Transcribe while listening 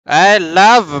I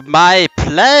love my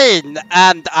plane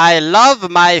and I love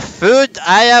my food.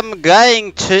 I am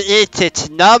going to eat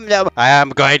it. Nom nom. I am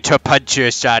going to punch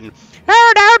you, son.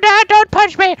 Oh, no, don't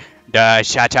punch me.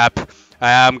 Shut up.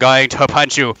 I am going to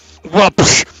punch you.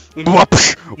 Whoops,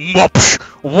 whoops, whoops,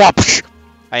 whoops.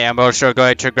 I am also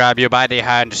going to grab you by the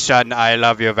hand, son. I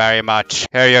love you very much.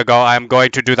 Here you go. I'm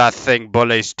going to do that thing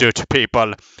bullies do to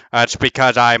people. That's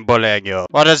because I'm bullying you.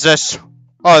 What is this?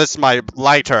 Oh, this is my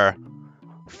lighter.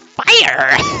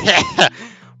 Fire!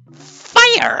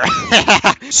 Fire!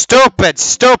 Stupid!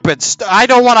 I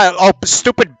don't want to open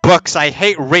stupid books. I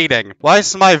hate reading. Why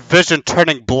is my vision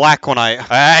turning black when I...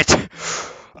 Alright.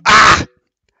 Ah!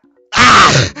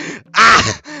 Ah!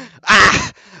 Ah!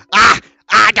 Ah!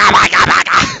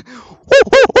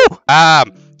 Ah!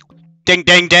 Ding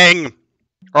ding ding!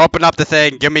 Open up the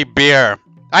thing. Give me beer.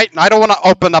 I don't want to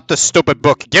open up the stupid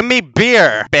book. Give me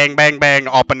beer. Bang, bang, bang.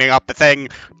 Opening up the thing.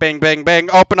 Bang, bang, bang.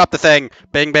 Open up the thing.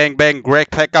 Bang, bang, bang. Greg,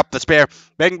 pick up the spear.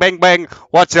 Bang, bang, bang.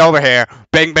 What's over here?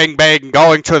 Bang, bang, bang.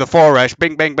 Going to the forest.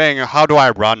 Bang, bang, bang. How do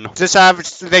I run? Does this have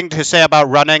anything to say about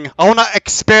running? I want to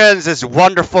experience this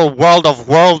wonderful world of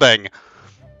worlding.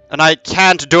 And I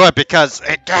can't do it because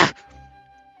it...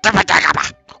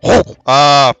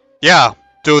 yeah.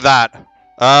 Do that.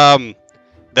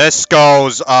 This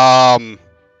goes,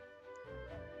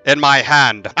 in my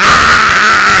hand.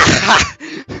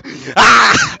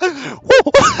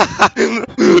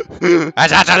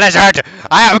 That's a lizard!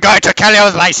 I am going to kill you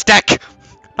with my stick!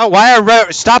 No,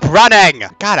 stop running!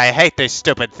 God, I hate these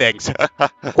stupid things.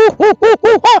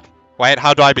 Wait,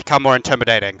 how do I become more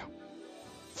intimidating?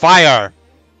 Fire!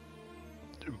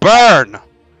 Burn!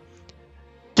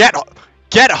 Get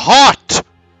hot!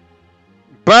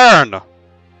 Burn!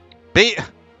 Be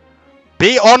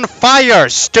on fire,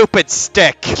 stupid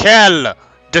stick! Kill!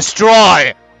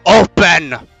 Destroy!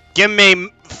 Open! Give me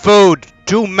food!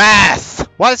 Do math!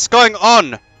 What's going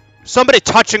on? Somebody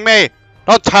touching me?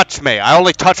 Don't touch me, I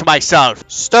only touch myself.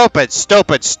 Stupid.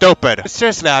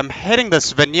 Seriously, I'm hitting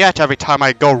this vignette every time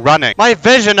I go running. My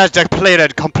vision is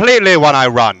depleted completely when I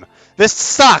run. This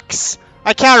sucks!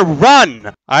 I can't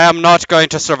run! I am not going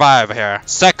to survive here.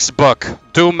 Sex book.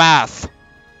 Do math.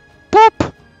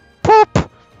 Boop! Boop!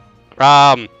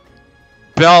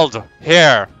 Build.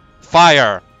 Here.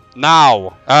 Fire.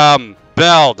 Now.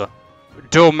 Build.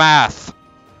 Do math.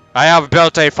 I have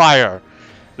built a fire.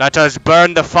 Let us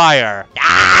burn the fire. I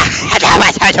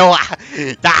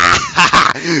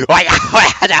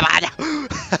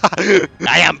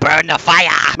am burn the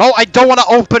fire. No, I don't want to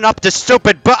open up the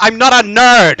stupid book. I'm not a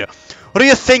nerd. What do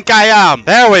you think I am?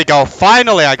 There we go.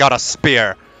 Finally, I got a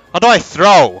spear. How do I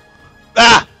throw?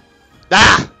 Ah!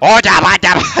 Ah!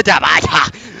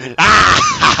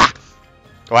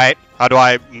 Wait, how do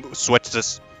I switch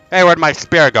this? Hey, where'd my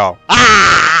spear go? Well,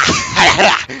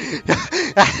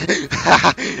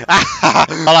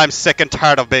 I'm sick and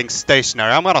tired of being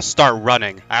stationary. I'm gonna start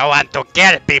running. I want to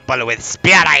kill people with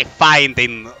spear I find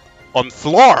on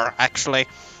floor, actually.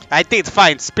 I did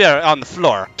find spear on the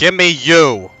floor. Give me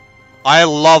you. I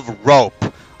love rope.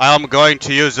 I am going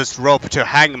to use this rope to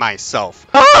hang myself.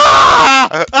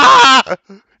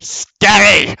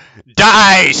 Scary!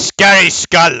 Die, scary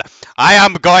skull! I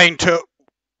am going to...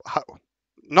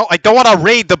 No, I don't want to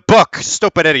read the book,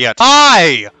 stupid idiot.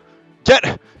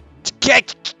 Get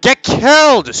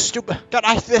killed, stupid... God,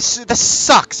 this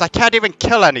sucks. I can't even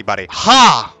kill anybody.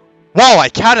 Ha! Whoa, I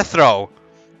can throw.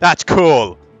 That's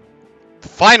cool.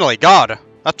 Finally, God.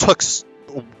 That took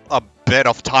a bit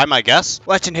of time, I guess.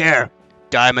 What's in here?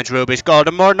 Diamonds, rubies, gold,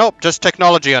 and more? Nope, just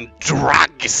technology and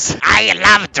drugs. I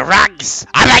love drugs.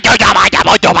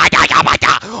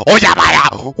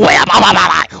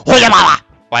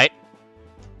 Wait.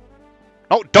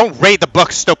 No, don't read the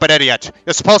book, stupid idiot.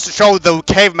 You're supposed to show the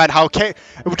caveman how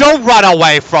Don't run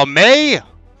away from me.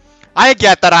 I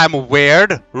get that I'm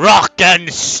weird. Rock and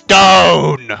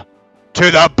stone.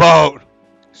 To the boat.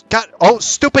 God, oh,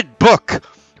 stupid book.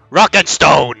 Rock and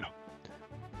stone.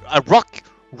 I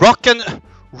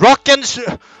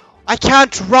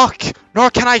can't rock, nor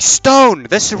can I stone.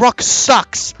 This rock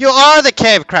sucks. You are the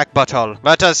cave crack butthole.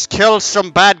 Let us kill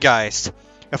some bad guys.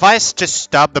 If I just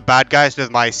stab the bad guys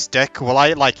with my stick, will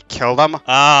I, like, kill them?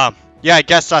 Yeah, I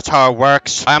guess that's how it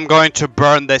works. I'm going to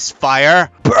burn this fire.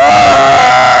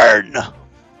 Burn!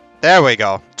 There we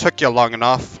go. Took you long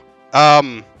enough.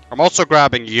 I'm also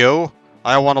grabbing you.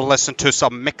 I want to listen to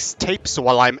some mixtapes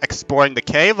while I'm exploring the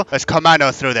cave. Let's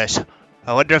commando through this.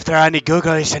 I wonder if there are any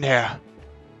googlies in here.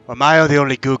 Or am I the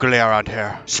only googly around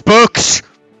here? Spooks!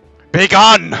 Be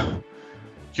gone!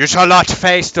 You shall not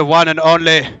face the one and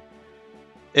only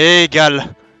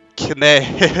Igelknytt.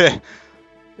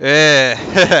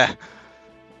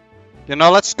 You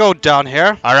know, let's go down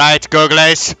here. Alright,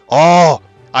 Googlies. Oh,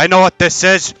 I know what this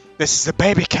is. This is the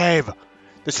baby cave.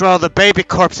 This is where all the baby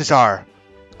corpses are.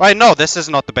 Wait, no, this is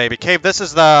not the baby cave. This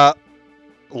is the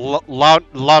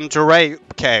lingerie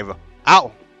cave.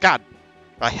 Ow, God.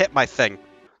 I hit my thing.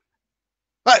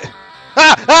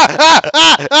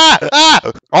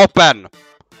 Open!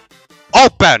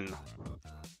 Open!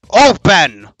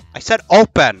 Open! I said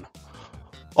open!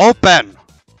 Open!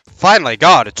 Finally,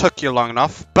 God, it took you long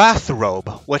enough. Bathrobe,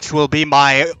 which will be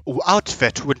my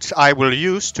outfit, which I will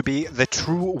use to be the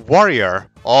true warrior.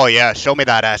 Oh yeah, show me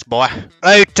that ass, boy.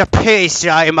 Out of pace,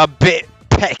 I'm a bit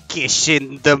peckish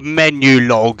in the menu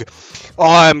log.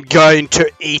 I'm going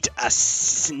to eat a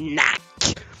snack.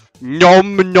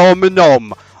 Nom nom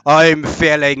nom. I'm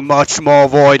feeling much more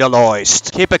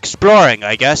vitalized. Keep exploring,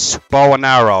 I guess. Bow and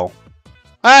arrow.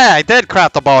 Hey, I did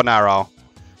craft a bow and arrow.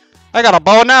 I got a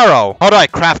bow and arrow. How do I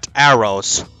craft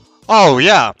arrows? Oh,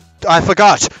 yeah. I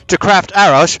forgot. To craft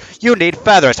arrows, you need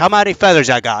feathers. How many feathers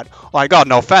I got? Oh, I got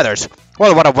no feathers.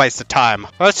 Well, what a waste of time.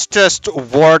 Let's just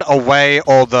ward away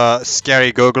all the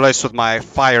scary googlies with my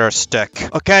fire stick.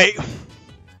 Okay.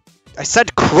 I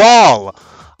said crawl.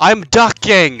 I'm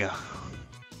ducking.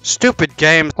 Stupid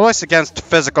game. Always against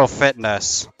physical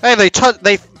fitness. Hey, they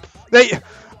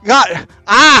got...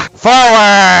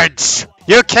 Forwards!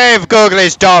 You cave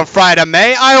googlies don't frighten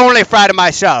me. I only frighten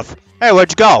myself. Hey,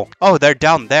 where'd you go? Oh, they're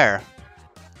down there.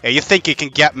 Hey, you think you can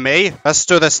get me? Let's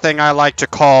do this thing I like to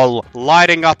call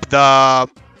lighting up the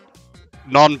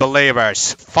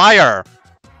non-believers. Fire.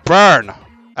 Burn.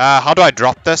 How do I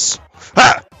drop this?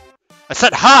 Ha! I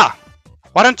said ha!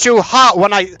 Why don't you ha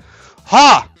when I...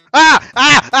 Ha!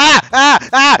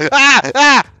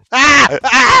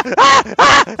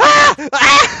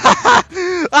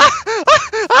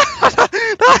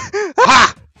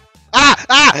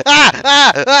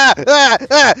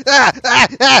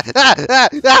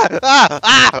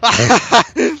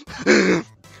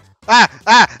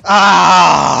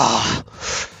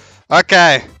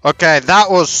 Okay, that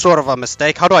was sort of a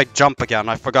mistake. How do I jump again?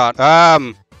 I forgot.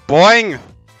 Boing?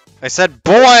 I said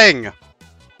boing!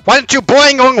 Why don't you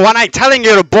boing when I'm telling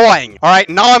you to boing? Alright,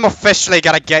 now I'm officially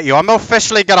gonna get you. I'm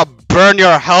officially gonna burn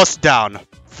your house down.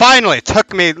 Finally, it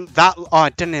took me that... Oh, I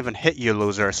didn't even hit you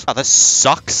losers. Oh, this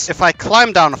sucks. If I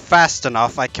climb down fast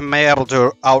enough, I can be able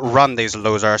to outrun these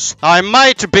losers. I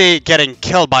might be getting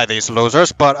killed by these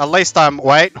losers, but at least I'm...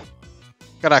 Wait.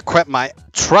 Gotta equip my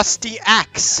trusty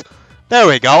axe. There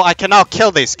we go. I can now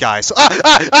kill these guys. Oh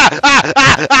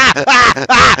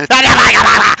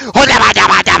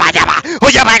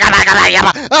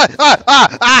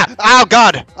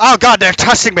god. Oh god, they're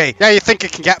touching me. Yeah, you think you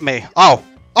can get me. Oh,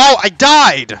 I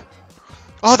died.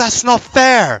 Oh, that's not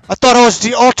fair. I thought I was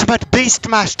the ultimate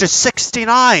Beastmaster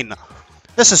 69.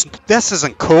 This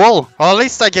isn't cool. Well, at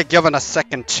least I get given a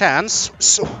second chance.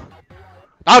 So,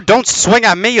 now don't swing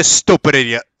at me, you stupid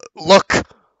idiot. Look.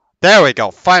 There we go,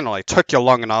 finally, took you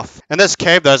long enough. In this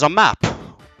cave, there's a map.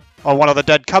 Oh, one of the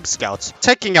dead Cub Scouts.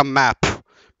 Taking a map.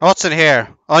 What's in here?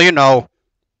 Oh, you know,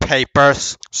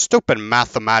 papers. Stupid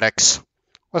mathematics.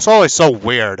 It's always so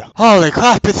weird. Holy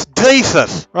crap, it's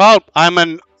Jesus! Well,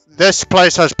 this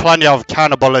place has plenty of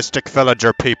cannibalistic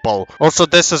villager people. Also,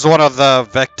 this is one of the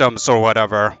victims or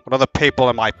whatever. One of the people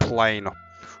in my plane.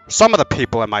 Some of the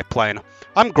people in my plane.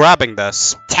 I'm grabbing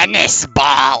this. Tennis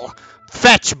ball!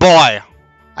 Fetch, boy!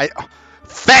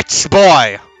 Fetch,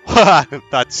 boy!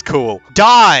 That's cool.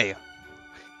 Die!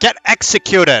 Get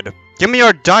executed! Give me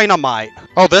your dynamite!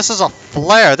 Oh, this is a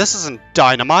flare. This isn't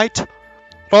dynamite.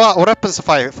 Well, what happens if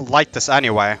I light this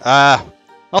anyway?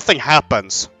 Nothing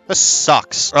happens. This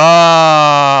sucks. If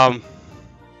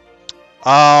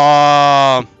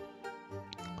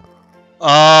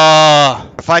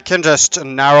I can just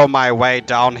narrow my way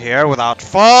down here without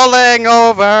falling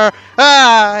over.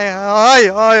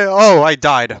 Oh, I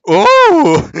died.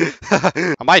 Ooh!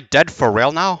 Am I dead for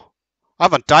real now? I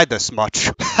haven't died this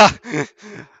much.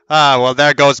 Well,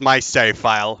 there goes my save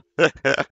file.